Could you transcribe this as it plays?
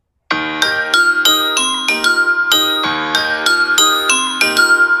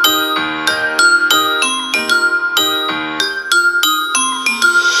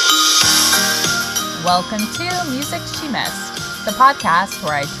Welcome to Music She Missed, the podcast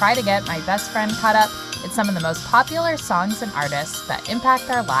where I try to get my best friend caught up in some of the most popular songs and artists that impact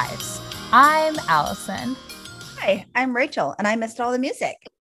our lives. I'm Allison. Hi, I'm Rachel, and I missed all the music.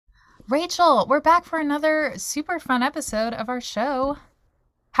 Rachel, we're back for another super fun episode of our show.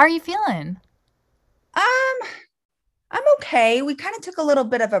 How are you feeling? Um, I'm okay. We kind of took a little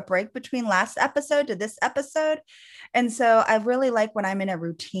bit of a break between last episode to this episode. And so I really like when I'm in a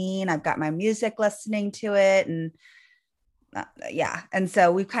routine, I've got my music listening to it. And yeah. And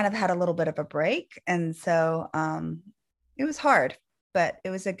so we've kind of had a little bit of a break. And so it was hard, but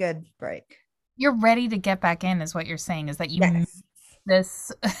it was a good break. You're ready to get back in, is what you're saying, is that you miss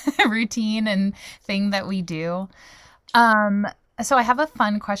Yes. this routine and thing that we do. Um, so I have a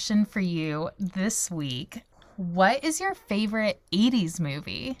fun question for you this week. What is your favorite 80s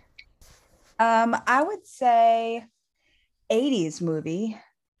movie? I would say 80s movie.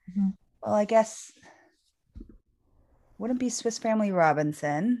 Mhm. Well, I guess wouldn't be Swiss Family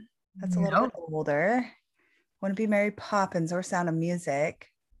Robinson. That's a little bit Nope. older. Wouldn't be Mary Poppins or Sound of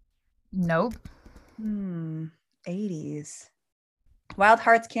Music. Nope. Hmm. 80s. Wild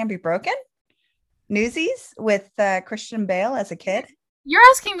Hearts Can't Be Broken. Newsies with Christian Bale as a kid. You're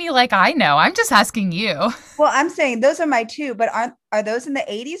asking me like I know. I'm just asking you. Well, I'm saying those are my two, but are those in the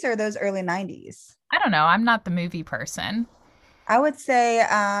 80s or those early 90s? I don't know. I'm not the movie person. I would say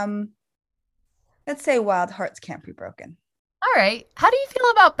let's say Wild Hearts Can't Be Broken. All right. How do you feel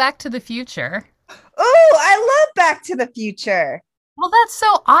about Back to the Future? Oh, I love Back to the Future. Well, that's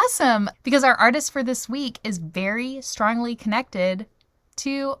so awesome because our artist for this week is very strongly connected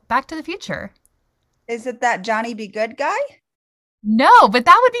to Back to the Future. Is it that Johnny Be Good guy? No, but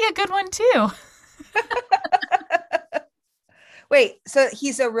that would be a good one too. Wait, so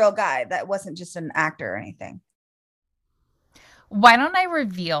he's a real guy. That wasn't just an actor or anything. Why don't I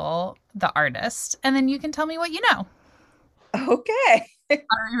reveal the artist and then you can tell me what you know? Okay.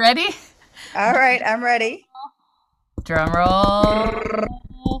 Are you ready? All right, I'm ready. Drum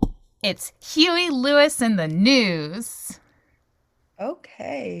roll. It's Huey Lewis in the News.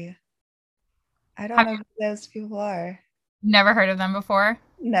 Okay. I don't Have know you who those people are. never heard of them before?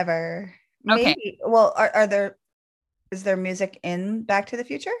 Never. Okay. Maybe. Well, are there is there music in Back to the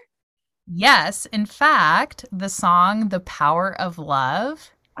Future? Yes. In fact, the song The Power of Love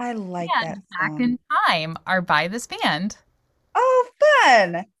I like that and Back song. in Time are by this band. Oh,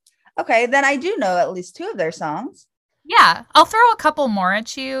 fun. Okay, then I do know at least two of their songs. Yeah, I'll throw a couple more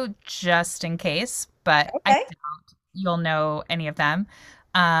at you just in case, but I Okay. doubt you'll know any of them.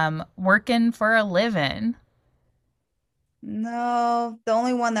 Working for a Living. No, the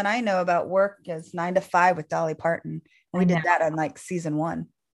only one that I know about work is 9 to 5 with Dolly Parton. And I we know. did that on like season one.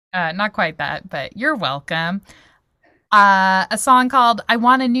 Not quite that, but you're welcome. A song called I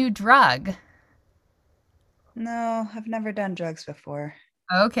Want a New Drug. No, I've never done drugs before.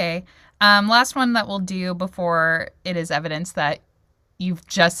 Okay. Last one that we'll do before it is evidence that you've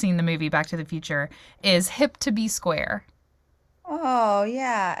just seen the movie Back to the Future is Hip to Be Square. Oh,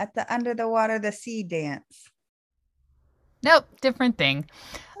 yeah, at the under the water the sea dance. Nope, different thing.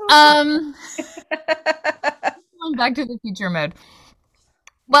 Okay. Um, Back to the Future mode.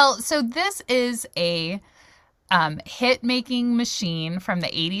 Well, so this is a hit making machine from the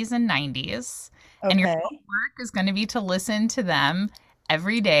 80s and 90s, and your Okay. homework is going to be to listen to them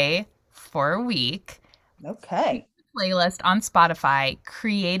every day for a week. Okay. Playlist on Spotify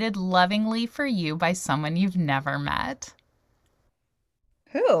created lovingly for you by someone you've never met.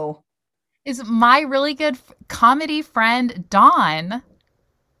 Who? Is my really good comedy friend Dawn.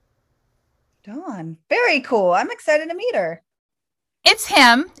 Dawn. Very cool. I'm excited to meet her. It's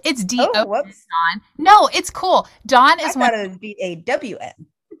him. It's Oh, D-O whoops. Dawn. No, it's cool. Dawn I is one thought it would be AWN.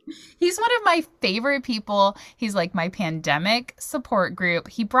 He's one of my favorite people. He's like my pandemic support group.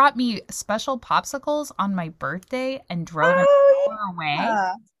 He brought me special popsicles on my birthday and drove an Oh, hour away.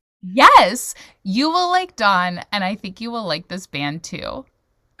 yeah. Yes, you will like Dawn, and I think you will like this band too.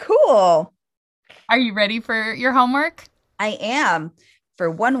 Cool. Are you ready for your homework? I am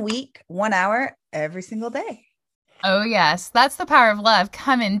for 1 week, 1 hour every single day. Oh, yes, that's the power of love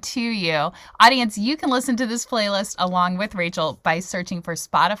coming to you. Audience, you can listen to this playlist along with Rachel by searching for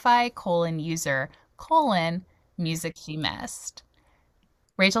Spotify user music she missed.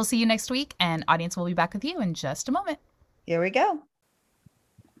 Rachel, see you next week, and audience will be back with you in just a moment. Here we go.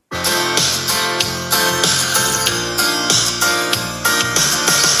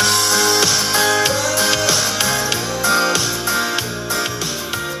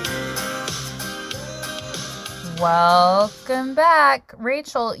 Welcome back.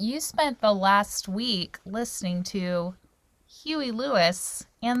 Rachel, you spent the last week listening to Huey Lewis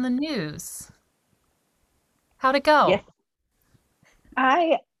and the News. How'd it go? Yes,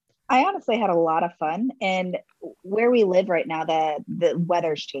 I I honestly had a lot of fun, and where we live right now, the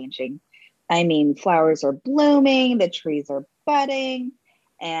weather's changing. I mean, flowers are blooming, the trees are budding,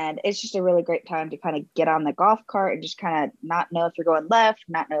 and it's just a really great time to kind of get on the golf cart and just kind of not know if you're going left,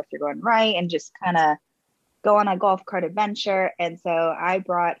 not know if you're going right, and just kind of go on a golf cart adventure. And so I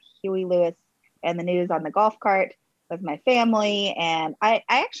brought Huey Lewis and the News on the golf cart with my family, and I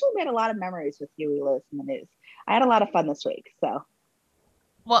actually made a lot of memories with Huey Lewis and the News. I had a lot of fun this week, so.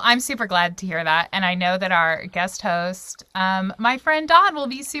 Well, I'm super glad to hear that. And I know that our guest host, my friend Dawn, will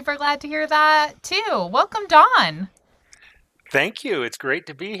be super glad to hear that too. Welcome, Dawn. Thank you. It's great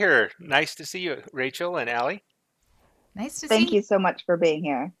to be here. Nice to see you, Rachel and Allie. Nice to see Thank you. you so much for being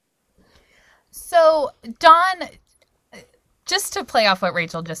here. So, Dawn, just to play off what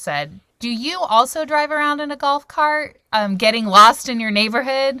Rachel just said, do you also drive around in a golf cart, getting lost in your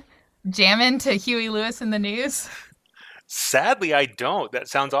neighborhood, jamming to Huey Lewis and the News? Sadly, I don't. That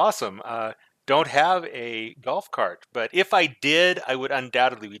sounds awesome. Don't have a golf cart, but if I did, I would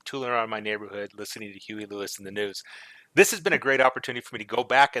undoubtedly be tooling around my neighborhood listening to Huey Lewis and the News. This has been a great opportunity for me to go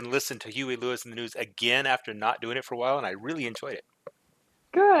back and listen to Huey Lewis and the News again after not doing it for a while, and I really enjoyed it.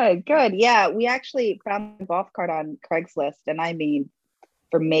 Good, good. Yeah, we actually found a golf cart on Craigslist, and I mean,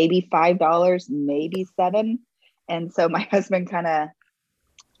 for maybe $5, maybe seven. And so my husband kind of,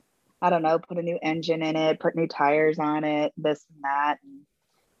 I don't know, put a new engine in it, put new tires on it, this and that. And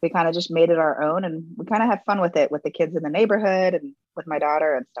we kind of just made it our own, and we kind of have fun with it with the kids in the neighborhood and with my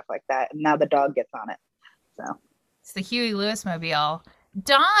daughter and stuff like that. And now the dog gets on it. So. It's the Huey Lewis mobile.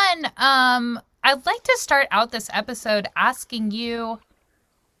 Dawn, I'd like to start out this episode asking you,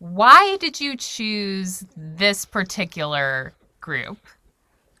 why did you choose this particular group?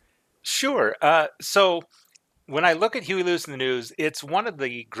 Sure. So when I look at Huey Lewis and the News, it's one of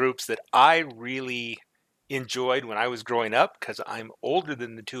the groups that I really enjoyed when I was growing up because I'm older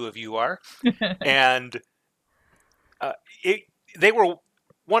than the two of you are, and uh, it they were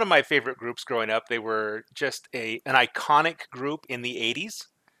one of my favorite groups growing up. They were just a an iconic group in the '80s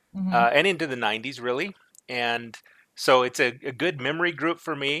Hmm. and into the '90s, really. And so it's a good memory group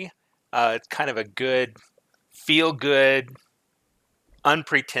for me. It's kind of a good, feel good,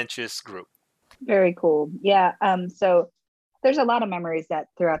 unpretentious group. Very cool. Yeah. So there's a lot of memories that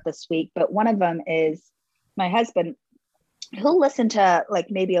throughout this week, but one of them is my husband. He'll listen to like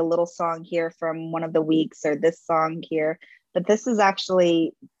maybe a little song here from one of the weeks or this song here, but this is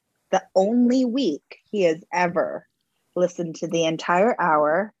actually the only week he has ever listened to the entire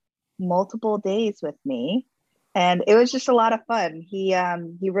hour, multiple days with me, and it was just a lot of fun. He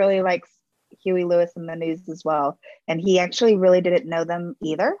really likes Huey Lewis and the News as well, and he actually really didn't know them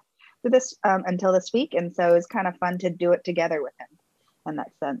either for this until this week, and so it was kind of fun to do it together with him in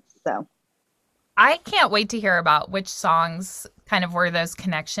that sense. So I can't wait to hear about which songs kind of were those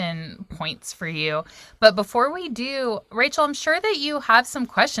connection points for you. But before we do, Rachel, I'm sure that you have some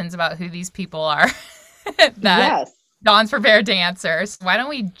questions about who these people are that yes, Dawn's prepared to answer. So why don't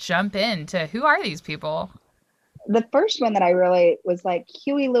we jump into who are these people? the first one that I really was like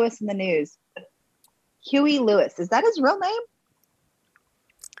Huey Lewis and the News. Huey Lewis, is that his real name?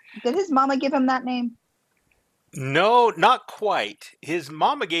 Did his mama give him that name? No, not quite. His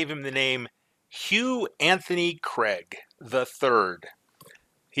mama gave him the name Hugh Anthony Craig the third.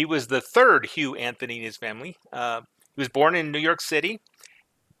 He was the third Hugh Anthony in his family. He was born in New York City.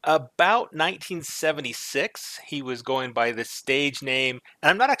 About 1976, he was going by the stage name, and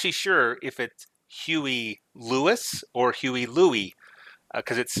I'm not actually sure if it's Huey Lewis or Huey Louie,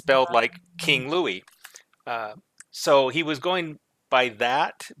 because it's spelled like King Louie. Uh, so he was going by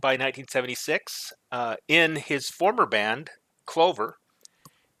that by 1976 in his former band, Clover.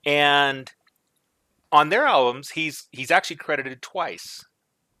 And on their albums, he's actually credited twice.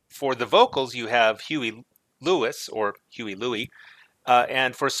 For the vocals, you have Huey Lewis or Huey Louie,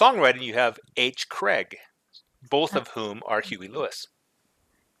 and for songwriting, you have H. Craig, both of whom are Huey Lewis.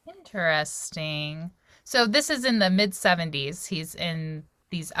 Interesting. So this is in the mid 70s. He's in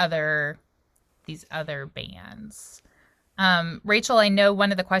these other bands. Rachel, I know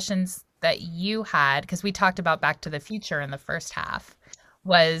one of the questions that you had, because we talked about Back to the Future in the first half,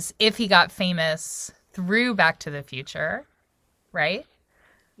 was if he got famous through Back to the Future, right?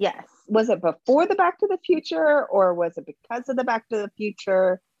 Yes. Was it before the Back to the Future or was it because of the Back to the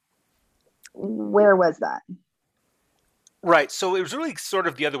Future? Where was that? Right, so it was really sort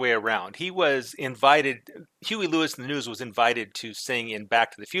of the other way around. He was invited, Huey Lewis and the News was invited to sing in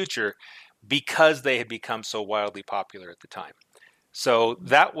Back to the Future because they had become so wildly popular at the time. So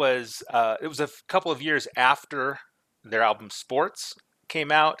that was, it was a couple of years after their album Sports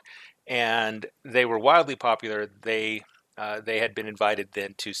came out, and they were wildly popular. They had been invited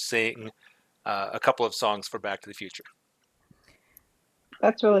then to sing a couple of songs for Back to the Future.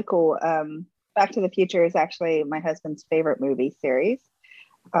 That's really cool. Back to the Future is actually my husband's favorite movie series.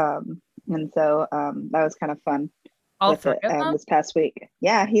 And so that was kind of fun All with three it of them? this past week.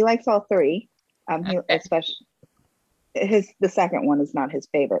 Yeah, he likes all three. He Okay. especially the second one is not his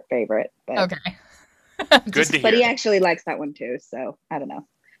favorite, but Okay. Good to but he hear. actually likes that one too. So I don't know.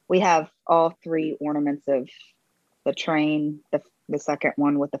 We have all three ornaments of the train, the second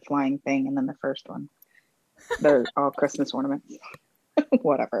one with the flying thing, and then the first one. They're all Christmas ornaments.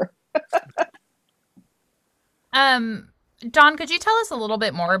 Whatever. Don, could you tell us a little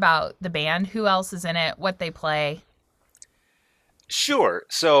bit more about the band? Who else is in it? What they play? Sure.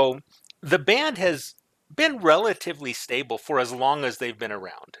 So the band has been relatively stable for as long as they've been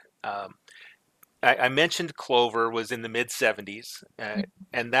around. I mentioned Clover was in the mid 70s,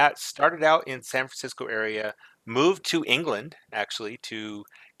 and that started out in San Francisco area, moved to England actually to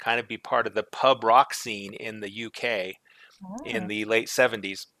kind of be part of the pub rock scene in the UK in the late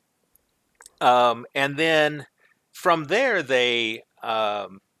 70s. And then from there, they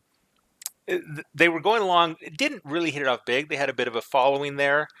were going along. It didn't really hit it off big. They had a bit of a following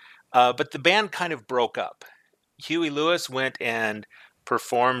there, but the band kind of broke up. Huey Lewis went and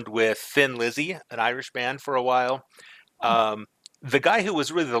performed with Thin Lizzy, an Irish band, for a while. The guy who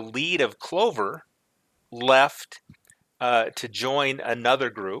was really the lead of Clover left to join another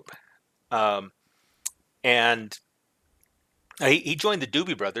group, and he joined the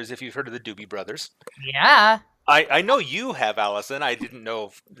Doobie Brothers. If you've heard of the Doobie Brothers, Yeah. I know you have, Allison. I didn't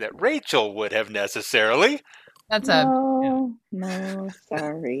know that Rachel would have necessarily. That's No,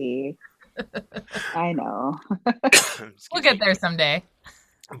 sorry. I know. we'll get there someday.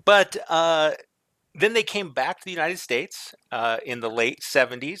 But then they came back to the United States in the late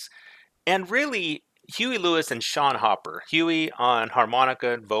 70s. And really, Huey Lewis and Sean Hopper, Huey on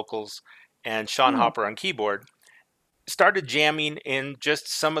harmonica and vocals, and Sean Hopper on keyboard, started jamming in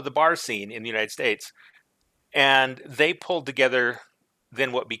just some of the bar scene in the United States. And they pulled together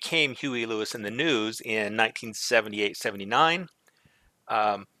then what became Huey Lewis and the News in 1978-79.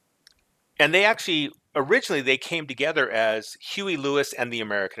 And they actually, originally, they came together as Huey Lewis and the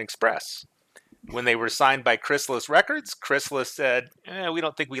American Express. When they were signed by Chrysalis Records, Chrysalis said, we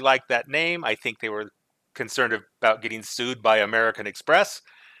don't think we like that name. I think they were concerned about getting sued by American Express.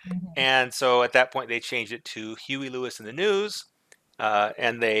 Mm-hmm. And so at that point, they changed it to Huey Lewis and the News.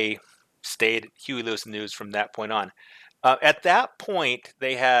 And they stayed Huey Lewis and the News from that point on. At that point,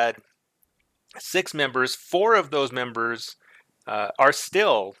 they had 6 members. 4 of those members are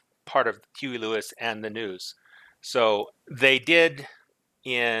still part of Huey Lewis and the News. So they did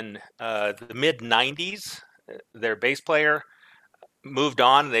in the mid 90s, their bass player moved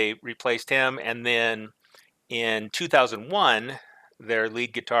on. They replaced him. And then in 2001, their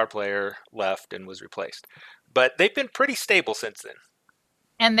lead guitar player left and was replaced. But they've been pretty stable since then.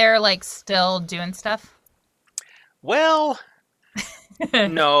 And they're like still doing stuff? Well,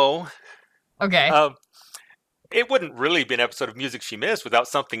 no. Okay. It wouldn't really be an episode of Music She Missed without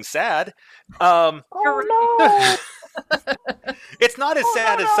something sad. Oh no! It's not as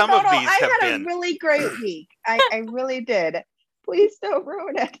sad as some of these have I had been. a really great week. I really did. Please don't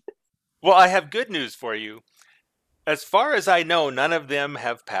ruin it. Well, I have good news for you. As far as I know, none of them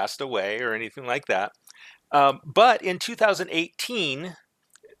have passed away or anything like that. But in 2018,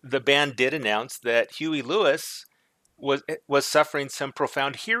 the band did announce that Huey Lewis was suffering some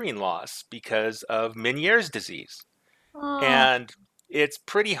profound hearing loss because of Meniere's disease. Oh. And it's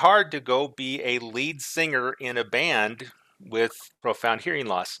pretty hard to go be a lead singer in a band with profound hearing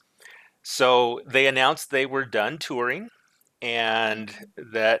loss. So they announced they were done touring and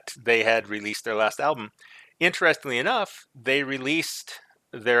that they had released their last album. Interestingly enough, they released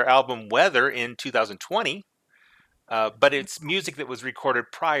their album Weather in 2020, but it's music that was recorded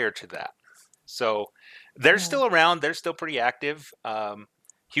prior to that. So they're still around. They're still pretty active.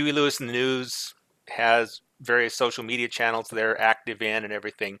 Huey Lewis and the News has various social media channels they're active in and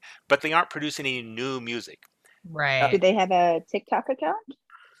everything, but they aren't producing any new music. Right. Do they have a TikTok account?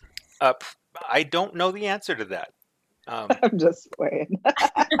 I don't know the answer to that. I'm just playing.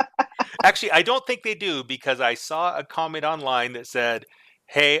 Actually, I don't think they do, because I saw a comment online that said,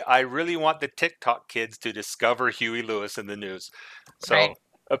 hey, I really want the TikTok kids to discover Huey Lewis and the News. So Right.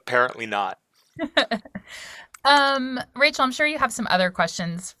 apparently not. Rachel, I'm sure you have some other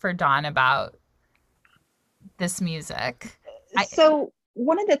questions for Dawn about this music. So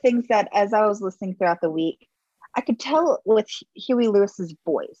one of the things that, as I was listening throughout the week, I could tell with Huey Lewis's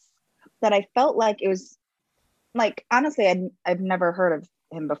voice that I felt like it was like, honestly, I've never heard of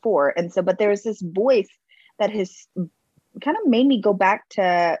him before. And so, but there was this voice that has kind of made me go back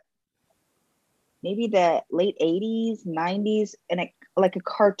to maybe the late 80s, 90s, and like a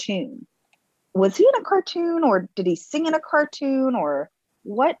cartoon. Was he in a cartoon, or did he sing in a cartoon, or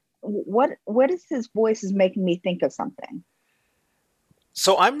what is his voice is making me think of something?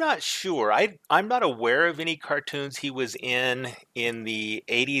 So I'm not sure. I'm not aware of any cartoons he was in the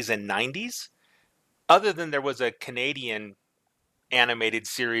 80s and 90s, other than there was a Canadian animated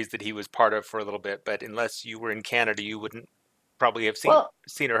series that he was part of for a little bit. But unless you were in Canada, you wouldn't probably have Well,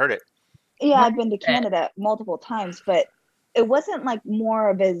 seen or heard it. yeah, What I've been to is it? Canada multiple times, but it wasn't like more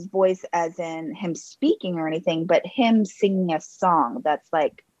of his voice as in him speaking or anything, but him singing a song that's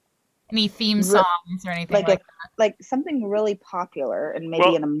Any theme re- songs or anything like like a like something really popular and maybe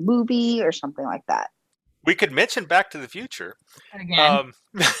Well, in a movie or something like that. we could mention Back to the Future. that again? Um,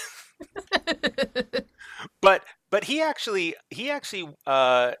 but he actually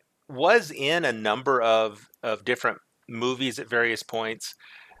was in a number of different movies at various points.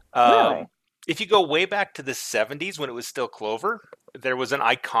 Really? Um, if you go way back to the 70s when it was still Clover, there was an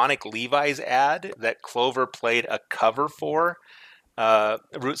iconic Levi's ad that Clover played a cover for,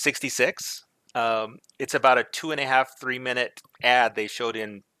 Route 66. It's about a 2.5, 3 minute ad they showed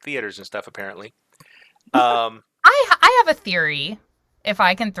in theaters and stuff, apparently. Um, I have a theory, if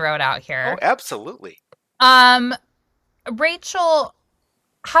I can throw it out oh, here. absolutely. Um, Rachel,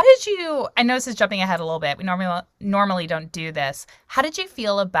 how did you? I know this is jumping ahead a little bit. We normally don't do this. How did you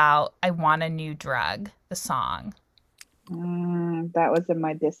feel about "I Want a New Drug," the song? That was in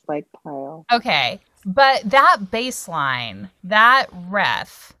my dislike pile. Okay, but that bass line, that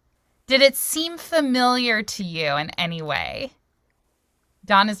ref, did it seem familiar to you in any way?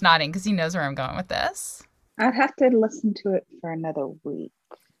 Don is nodding because he knows where I'm going with this. I'd have to listen to it for another week.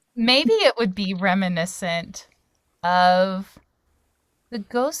 Maybe it would be reminiscent of the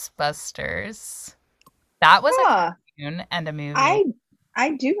Ghostbusters. That was a Huh. cartoon and a movie.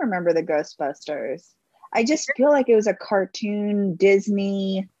 I do remember the Ghostbusters. I just feel like it was a cartoon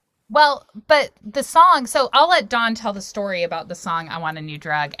Disney. Well, but the song, so I'll let Don tell the story about the song "I Want a New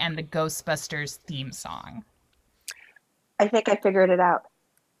Drug" and the Ghostbusters theme song. I think I figured it out.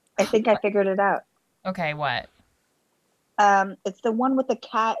 Okay, what? It's the one with the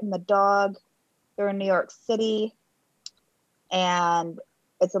cat and the dog. They're in New York City, and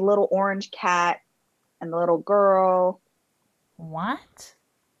it's a little orange cat and the little girl. What?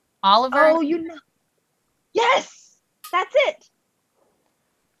 Oliver? Oh, you know. Yes, that's it.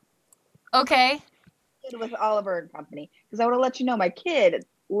 Okay. It was Oliver and Company. Because I want to let you know, my kid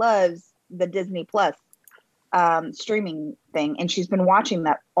loves the Disney Plus streaming thing, and she's been watching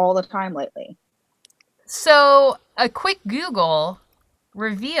that all the time lately. So a quick Google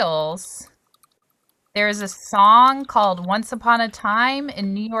reveals there's a song called "Once Upon a Time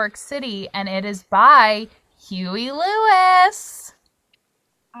in New York City," and it is by Huey Lewis.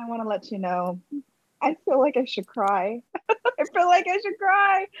 I want to let you know, I feel like I should cry.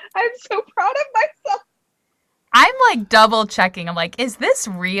 I'm so proud of myself. I'm like double checking. I'm like, is this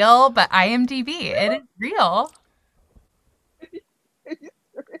real? But IMDb, it is real. Are you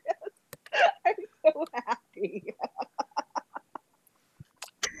serious? I'm so happy.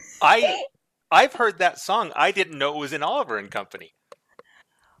 I've heard that song. I didn't know it was in Oliver and Company.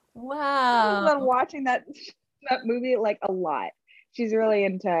 She's Wow. been watching that movie like a lot. She's really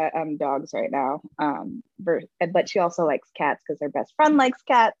into dogs right now. But she also likes cats because her best friend likes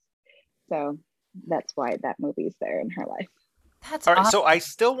cats. So that's why that movie's there in her life. That's All right, awesome. so I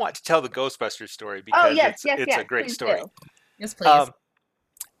still want to tell the Ghostbusters story because it's a great please story. do. Yes, please.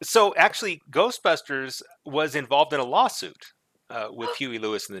 So actually, Ghostbusters was involved in a lawsuit with Huey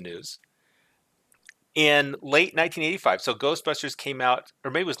Lewis in the news in late 1985. So Ghostbusters came out,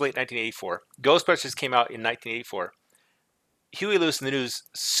 or maybe it was late 1984. Ghostbusters came out in 1984. Huey Lewis and the News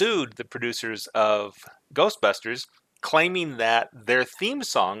sued the producers of Ghostbusters, claiming that their theme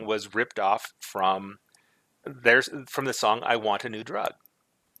song was ripped off from the song "I Want a New Drug,"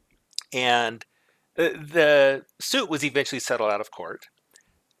 and the suit was eventually settled out of court.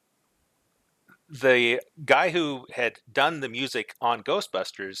 The guy who had done the music on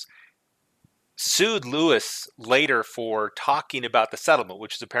Ghostbusters sued Lewis later for talking about the settlement,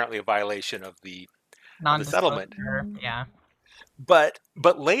 which is apparently a violation of the settlement. Non-disclosure. Yeah. But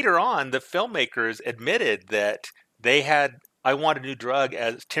later on, the filmmakers admitted that they had "I Want a New Drug"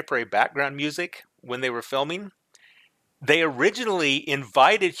 as temporary background music when they were filming. They originally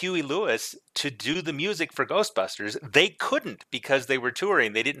invited Huey Lewis to do the music for Ghostbusters. They couldn't because they were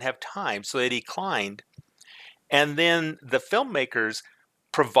touring. They didn't have time, so they declined. And then the filmmakers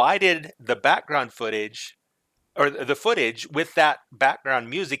provided the background footage or the footage with that background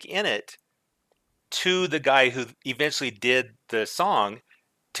music in it to the guy who eventually did the song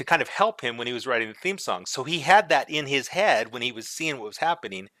to kind of help him when he was writing the theme song. So he had that in his head when he was seeing what was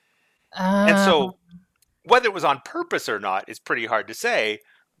happening. And Oh, so whether it was on purpose or not is pretty hard to say,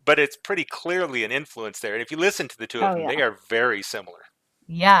 but it's pretty clearly an influence there. And if you listen to the two of Oh them, yeah. they are very similar.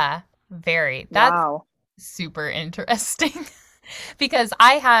 yeah, very. That's Wow. super interesting. Because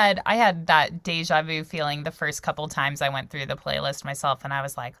I had that deja vu feeling the first couple times I went through the playlist myself, and I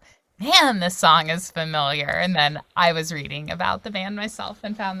was like, man, this song is familiar. And then I was reading about the band myself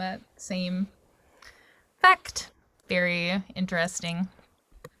and found that same fact. Very interesting.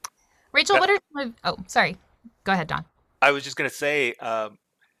 Rachel, Uh, what are some of, oh, sorry. Go ahead, Don. I was just going to say,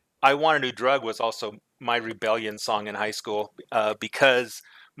 I Want a New Drug was also my rebellion song in high school because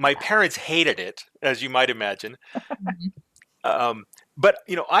my parents hated it, as you might imagine. Mhm. Um, but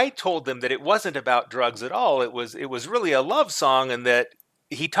I told them that it wasn't about drugs at all. It was really a love song, and that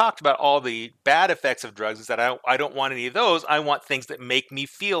he talked about all the bad effects of drugs. Is that I don't want any of those. I want things that make me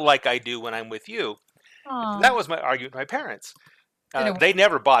feel like I do when I'm with you. Oh, That was my argument with my parents. did it They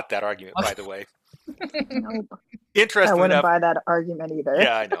never bought that argument, by the way. work? Nope. I Interestingly wouldn't enough, buy that argument either.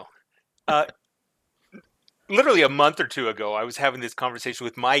 yeah, I know. Uh, Literally a month or two ago, I was having this conversation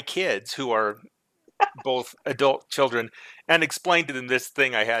with my kids, who are both adult children, and explained to them this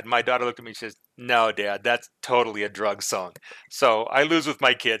thing I had. My daughter looked at me and says, "No, Dad, that's totally a drug song." So I lose with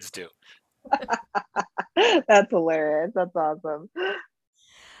my kids too. That's hilarious. That's awesome.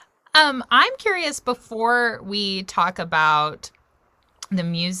 I'm curious before we talk about the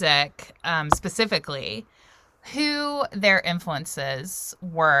music specifically, who their influences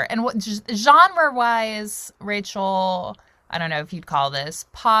were and what genre wise, Rachel, I don't know if you'd call this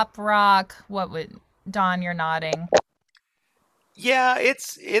pop rock. What would, Don, you're nodding. Yeah,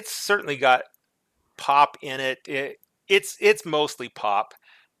 it's certainly got pop in it. It's mostly pop,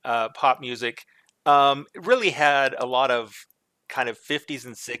 pop music. It really had a lot of kind of 50s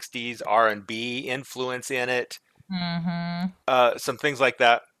and 60s R&B influence in it. Mm-hmm. Some things like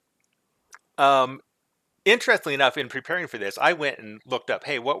that. Um, Interestingly enough, in preparing for this, I went and looked up,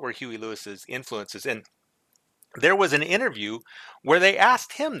 hey, what were Huey Lewis's influences? And there was an interview where they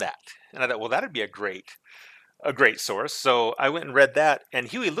asked him that, and I thought, well, that'd be a great source. So I went and read that, and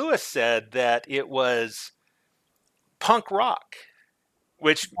Huey Lewis said that it was punk rock,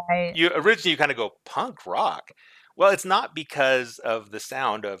 which Right. you kind of go, punk rock. Well, it's not because of the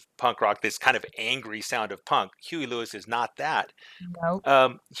sound of punk rock, this kind of angry sound of punk. Huey Lewis is not that.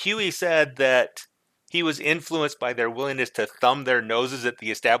 Nope. Huey said that he was influenced by their willingness to thumb their noses at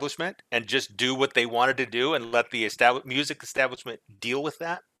the establishment and just do what they wanted to do and let the music establishment deal with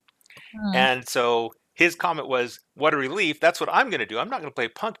that. Hmm. And so his comment was, "What a relief! That's what I'm going to do. I'm not going to play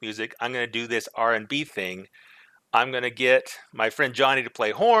punk music. I'm going to do this R&B thing. I'm going to get my friend Johnny to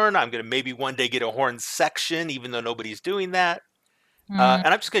play horn. I'm going to maybe one day get a horn section, even though nobody's doing that. Hmm. And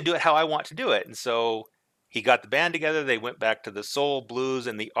I'm just going to do it how I want to do it." And so he got the band together. They went back to the soul, blues,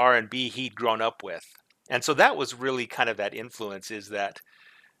 and the R&B he'd grown up with. And so that was really kind of that influence, is that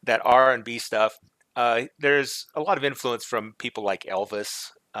R&B stuff. There's a lot of influence from people like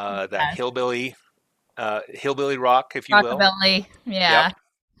Elvis, that Yes. hillbilly rock, if you will. Rockabilly. Yep. Yeah.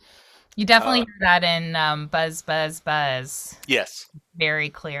 You definitely Uh, hear that in Buzz Buzz Buzz. yes. Very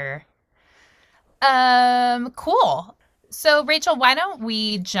clear. Cool. So, Rachel, why don't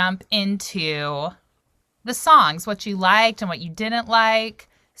we jump into the songs, what you liked and what you didn't like,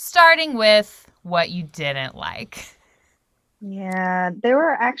 starting with what you didn't like. Yeah, there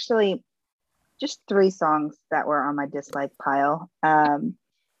were actually just three songs that were on my dislike pile.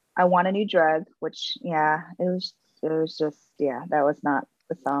 I Want a New Drug, which yeah, it was just yeah, that was not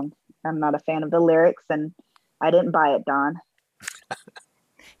the song. I'm not a fan of the lyrics and I didn't buy it, Don.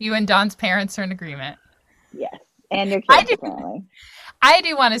 You and Don's parents are in agreement. Yes. And your I kids do. apparently. I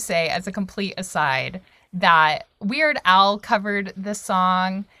do want to say, as a complete aside, that Weird Al covered this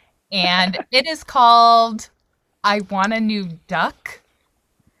song, and it is called "I Want a New Duck."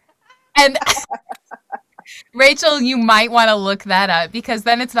 And Rachel, you might want to look that up because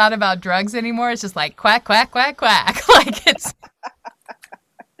then it's not about drugs anymore. It's just like quack, quack, quack, quack. Like it's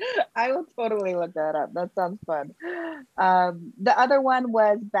I will totally look that up. That sounds fun. The other one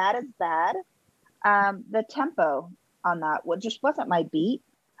was Bad is Bad. The tempo on that just wasn't my beat.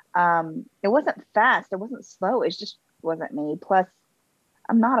 It wasn't fast. It wasn't slow. It just wasn't me. Plus,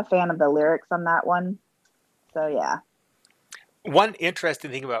 I'm not a fan of the lyrics on that one. So yeah. One interesting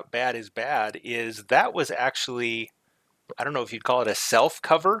thing about Bad is Bad is that was actually, I don't know if you'd call it a self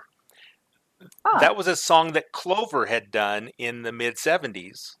cover. Huh. That was a song that Clover had done in the mid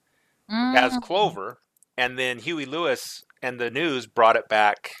 70s as mm, Clover. and then Huey Lewis and the News brought it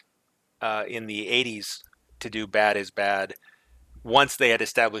back in the 80s to do Bad is Bad once they had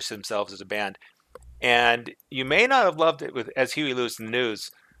established themselves as a band. And you may not have loved it as Huey Lewis and the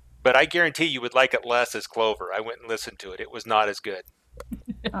News, but I guarantee you would like it less as Clover. I went and listened to it. It was not as good.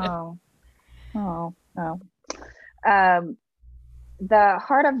 Oh, oh, oh. Um, the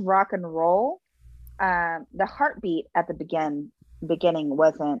Heart of Rock and Roll, the heartbeat at the beginning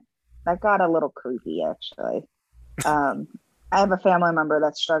wasn't, that got a little creepy actually. I have a family member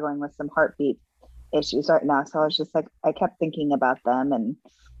that's struggling with some heartbeat issues right now, so I was just like, I kept thinking about them, and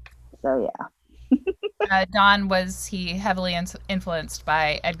so yeah. Don, was he heavily influenced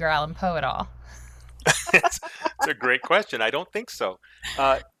by Edgar Allan Poe at all? It's a great question. I don't think so.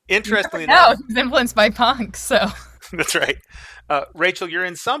 Interestingly No, enough, he was influenced by punk, so. that's right. Rachel, you're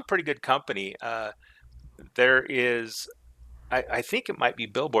in some pretty good company. There is, I think it might be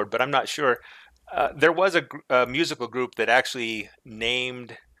Billboard, but I'm not sure. There was a musical group that actually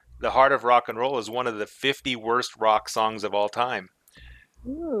named The Heart of Rock and Roll as one of the 50 worst rock songs of all time.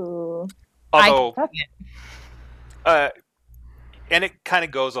 Ooh. Although, and it kind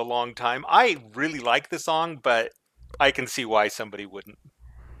of goes a long time. I really like the song, but I can see why somebody wouldn't.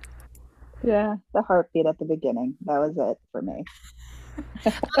 Yeah, the heartbeat at the beginning. That was it for me.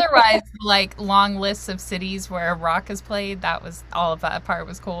 Otherwise, like long lists of cities where rock is played, that was all of that part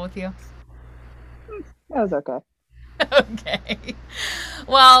was cool with you. That was okay. Okay.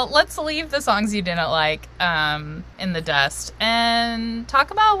 Well, let's leave the songs you didn't like in the dust and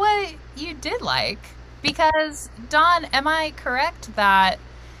talk about what you did like. Because, Don, am I correct that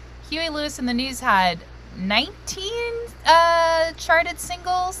Huey Lewis and the News had 19 charted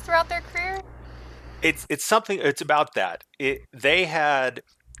singles throughout their career? It's something. It's about that. They had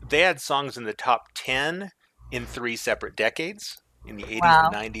songs in the top 10 in 3 separate decades, in the 80s, Wow.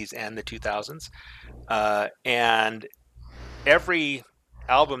 the 90s, and the 2000s. And every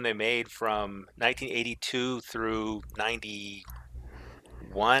album they made from 1982 through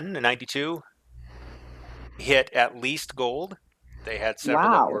 91 and 92 hit at least gold. They had several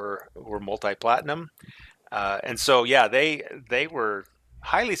Wow. that were multi-platinum. And so, yeah, they were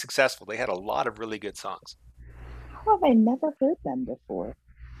highly successful. They had a lot of really good songs. How have I never heard them before?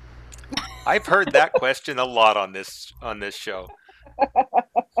 I've heard that question a lot on this show.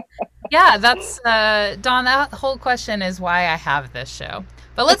 Yeah, that's Don. That whole question is why I have this show.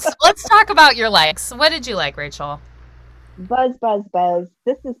 But let's talk about your likes. What did you like, Rachel? Buzz, Buzz, Buzz.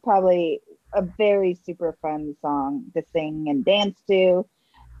 This is probably a very super fun song to sing and dance to,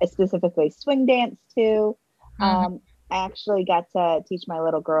 specifically swing dance to. Mm-hmm. I actually got to teach my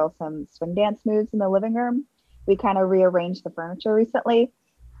little girl some swing dance moves in the living room. We kind of rearranged the furniture recently.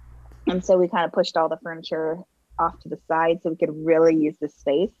 And so we kind of pushed all the furniture off to the side so we could really use the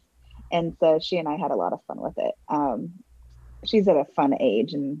space. And so she and I had a lot of fun with it. She's at a fun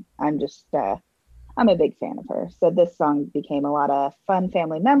age, and I'm a big fan of her. So this song became a lot of fun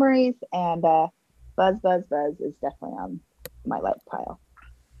family memories, and Buzz, Buzz, Buzz is definitely on my like pile.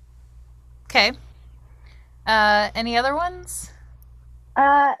 Okay. Any other ones?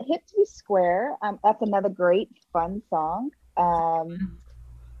 Hip to be Square. That's another great fun song.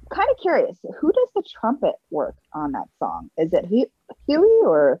 Kind of curious, who does the trumpet work on that song? Is it Huey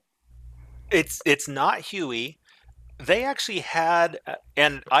or? It's not Huey. They actually had,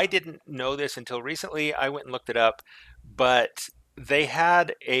 and I didn't know this until recently. I went and looked it up, but they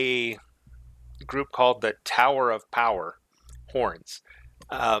had a group called the Tower of Power Horns.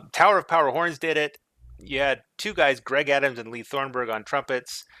 Tower of Power Horns did it. You had 2 guys, Greg Adams and Lee Thornburg, on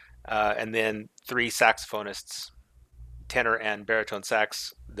trumpets, and then 3 saxophonists, tenor and baritone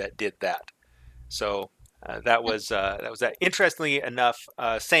sax, that did that. So that was that. Interestingly enough,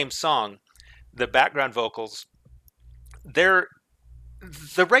 same song, the background vocals. The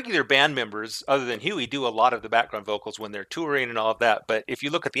regular band members, other than Huey, do a lot of the background vocals when they're touring and all of that. But if you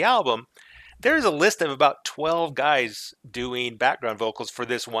look at the album, there's a list of about 12 guys doing background vocals for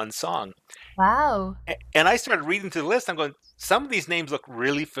this one song. Wow. And I started reading through the list. I'm going, some of these names look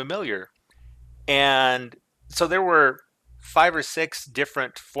really familiar. And so there were 5 or 6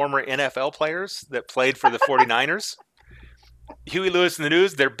 different former NFL players that played for the 49ers. Huey Lewis and the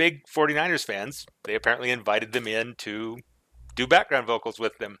News, they're big 49ers fans. They apparently invited them in to do background vocals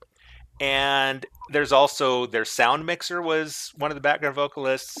with them. And there's also their sound mixer was one of the background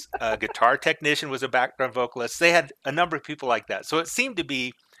vocalists. A guitar technician was a background vocalist. They had a number of people like that. So it seemed to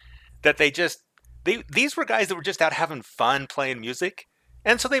be that these were guys that were just out having fun playing music.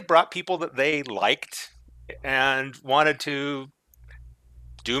 And so they brought people that they liked and wanted to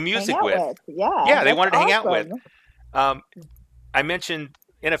do music with. Yeah, Yeah, they wanted to hang out awesome. with. I mentioned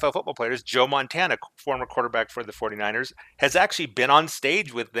NFL football players, Joe Montana, former quarterback for the 49ers, has actually been on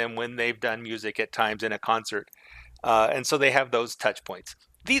stage with them when they've done music at times in a concert. And so they have those touch points.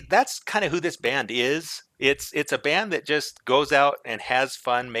 That's kind of who this band is. It's a band that just goes out and has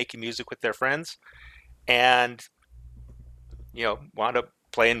fun making music with their friends, and wound up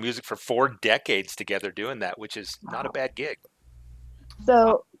playing music for 4 decades together doing that, which is not a bad gig.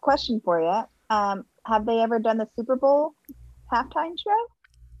 So, question for you: have they ever done the Super Bowl halftime show?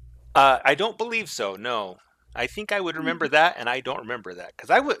 I don't believe so. No, I think I would remember that, and I don't remember that because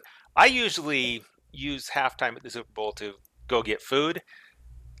I usually use halftime at the Super Bowl to go get food,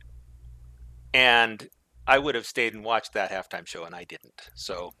 and I would have stayed and watched that halftime show, and I didn't.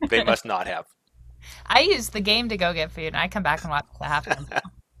 So they must not have. I use the game to go get food, and I come back and watch the halftime show.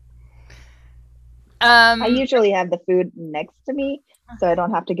 I usually have the food next to me, so I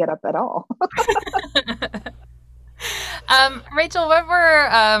don't have to get up at all. Rachel, what were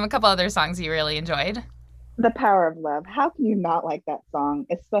a couple other songs you really enjoyed? The Power of Love. How can you not like that song,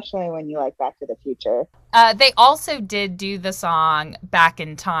 especially when you like Back to the Future? They also did do the song Back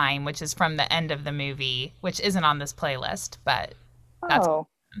in Time, which is from the end of the movie, which isn't on this playlist, but that's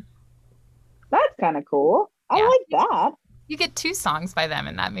kind of cool. I like that. You get 2 songs by them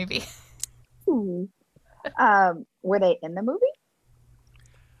in that movie. Were they in the movie?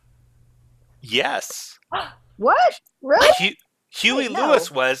 Yes. What? Really? Huey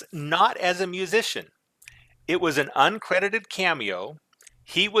Lewis was not as a musician. It was an uncredited cameo.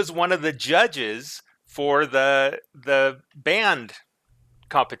 He was one of the judges for the band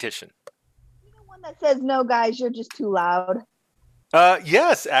competition. You the one that says, "No, guys, you're just too loud."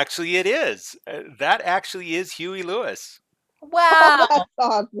 Yes, actually, it is. That actually is Huey Lewis. Wow. That's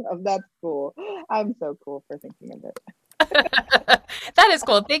awesome. That's cool. I'm so cool for thinking of it. That is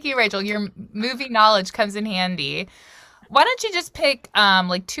cool. Thank you, Rachel. Your movie knowledge comes in handy. Why don't you just pick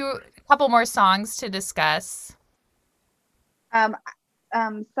couple more songs to discuss? Some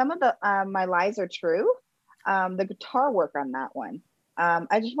of the My Lies Are True. The guitar work on that one.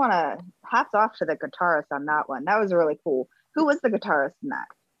 I just want to hats off to the guitarist on that one. That was really cool. Who was the guitarist in that?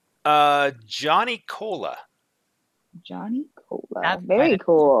 Johnny Colla. Johnny Colla. That's very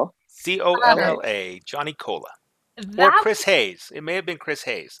cool. Colla. Johnny Colla. Or Chris Hayes. It may have been Chris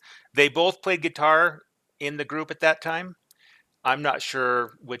Hayes. They both played guitar in the group at that time. I'm not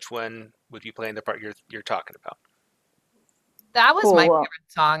sure which one would be playing the part you're talking about. That was my favorite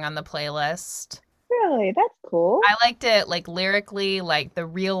song on the playlist. Really? That's cool. I liked it like lyrically, like the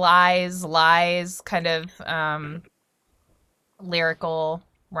realize lies kind of lyrical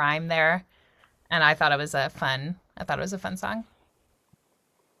rhyme there. And I thought it was a fun song.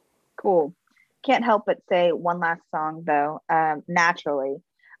 Cool. Can't help but say one last song though. Naturally.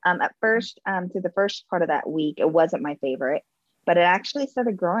 At first, to the first part of that week, it wasn't my favorite, but it actually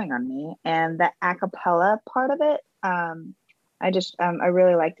started growing on me. And the a cappella part of it, I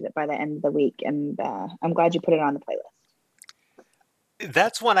really liked it by the end of the week. And I'm glad you put it on the playlist.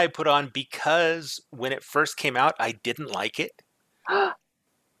 That's one I put on because when it first came out, I didn't like it.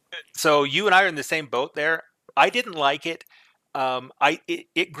 So you and I are in the same boat there. I didn't like it.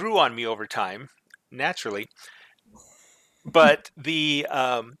 It grew on me over time, naturally. But the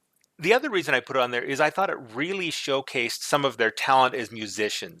other reason I put it on there is I thought it really showcased some of their talent as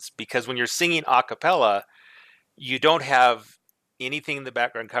musicians. Because when you're singing a cappella, you don't have anything in the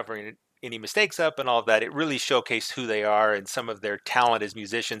background covering any mistakes up and all of that. It really showcased who they are and some of their talent as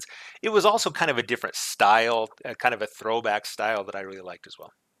musicians. It was also kind of a different style, kind of a throwback style that I really liked as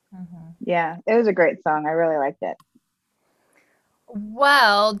well. Mm-hmm. Yeah, it was a great song. I really liked it.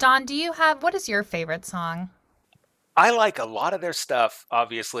 Well, Don, what is your favorite song? I like a lot of their stuff,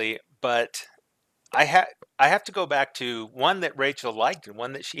 obviously, but I have to go back to one that Rachel liked and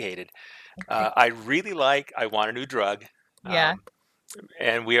one that she hated. I really like I Want a New Drug. Yeah.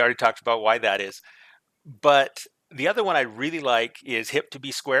 And we already talked about why that is. But the other one I really like is Hip to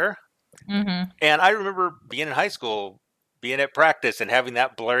Be Square. Mm-hmm. And I remember being in high school, being at practice and having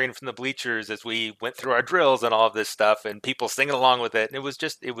that blaring from the bleachers as we went through our drills and all of this stuff and people singing along with it. And it was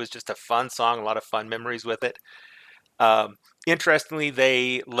just a fun song, a lot of fun memories with it. Interestingly,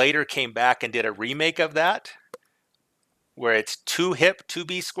 they later came back and did a remake of that where it's Too Hip to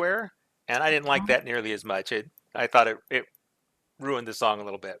Be Square. And I didn't like that nearly as much. I thought it ruined the song a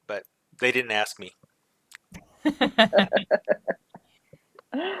little bit, but they didn't ask me.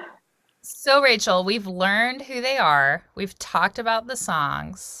 So, Rachel, we've learned who they are. We've talked about the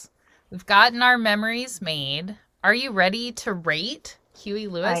songs. We've gotten our memories made. Are you ready to rate Huey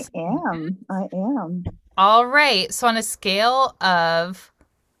Lewis? I am. All right. So on a scale of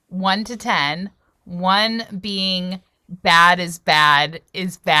 1 to 10, 1 being bad is bad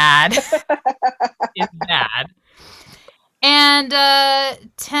is bad is bad. And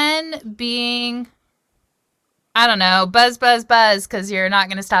 10 being, I don't know, buzz, buzz, buzz, because you're not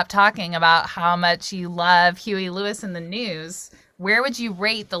going to stop talking about how much you love Huey Lewis in the news. Where would you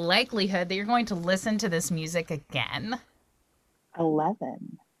rate the likelihood that you're going to listen to this music again?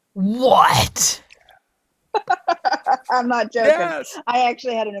 11. What? I'm not joking. Yes. I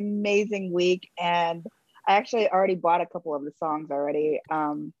actually had an amazing week, and I actually already bought a couple of the songs already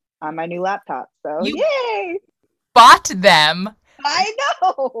on my new laptop. So You- yay! Bought them. I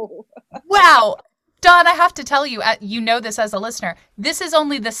know. Wow. Don, I have to tell you, you know this as a listener, this is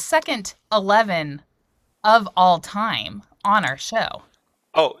only the second 11 of all time on our show.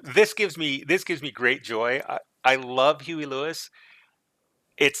 Oh, this gives me great joy. I love Huey Lewis.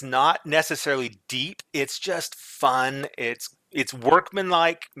 It's not necessarily deep. It's just fun. It's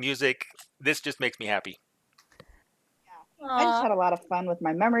workmanlike music. This just makes me happy. I just had a lot of fun with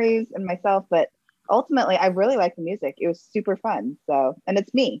my memories and myself, but ultimately I really like the music. It was super fun. So, and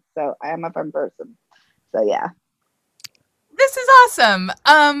it's me. So I am a fun person. So yeah. This is awesome.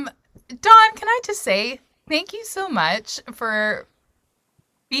 Don, can I just say thank you so much for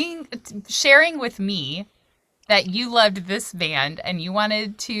sharing with me that you loved this band and you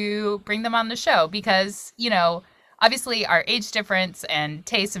wanted to bring them on the show because, you know, obviously our age difference and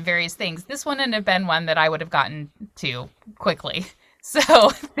taste of various things, this wouldn't have been one that I would have gotten to quickly. So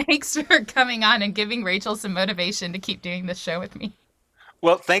thanks for coming on and giving Rachel some motivation to keep doing this show with me.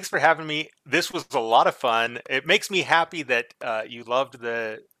 Well, thanks for having me. This was a lot of fun. It makes me happy that you loved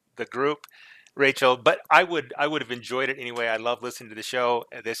the group, Rachel. But I would have enjoyed it anyway. I love listening to the show.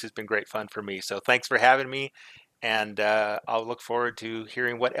 This has been great fun for me. So thanks for having me, and I'll look forward to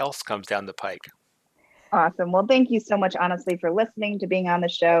hearing what else comes down the pike. Awesome. Well, thank you so much, honestly, for listening, to being on the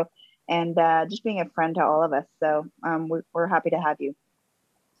show, and just being a friend to all of us. So we're happy to have you.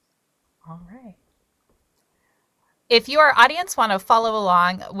 All right. If you, our audience, want to follow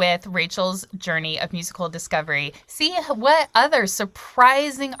along with Rachel's journey of musical discovery, see what other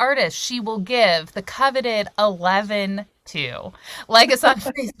surprising artists she will give the coveted 11 to. Like us on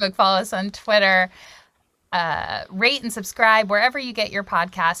Facebook, follow us on Twitter, rate and subscribe wherever you get your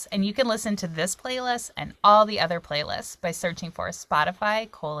podcasts, and you can listen to this playlist and all the other playlists by searching for Spotify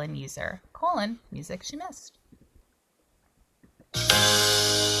 :user music she missed.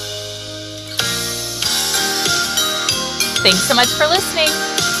 Thanks so much for listening.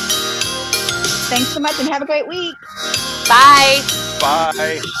 Thanks so much and have a great week. Bye.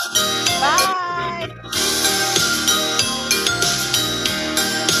 Bye. Bye.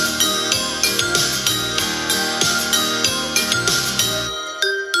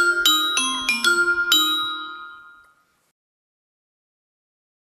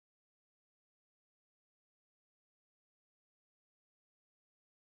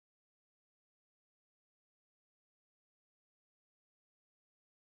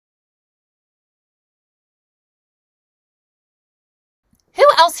 Who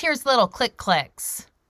else hears little click clicks?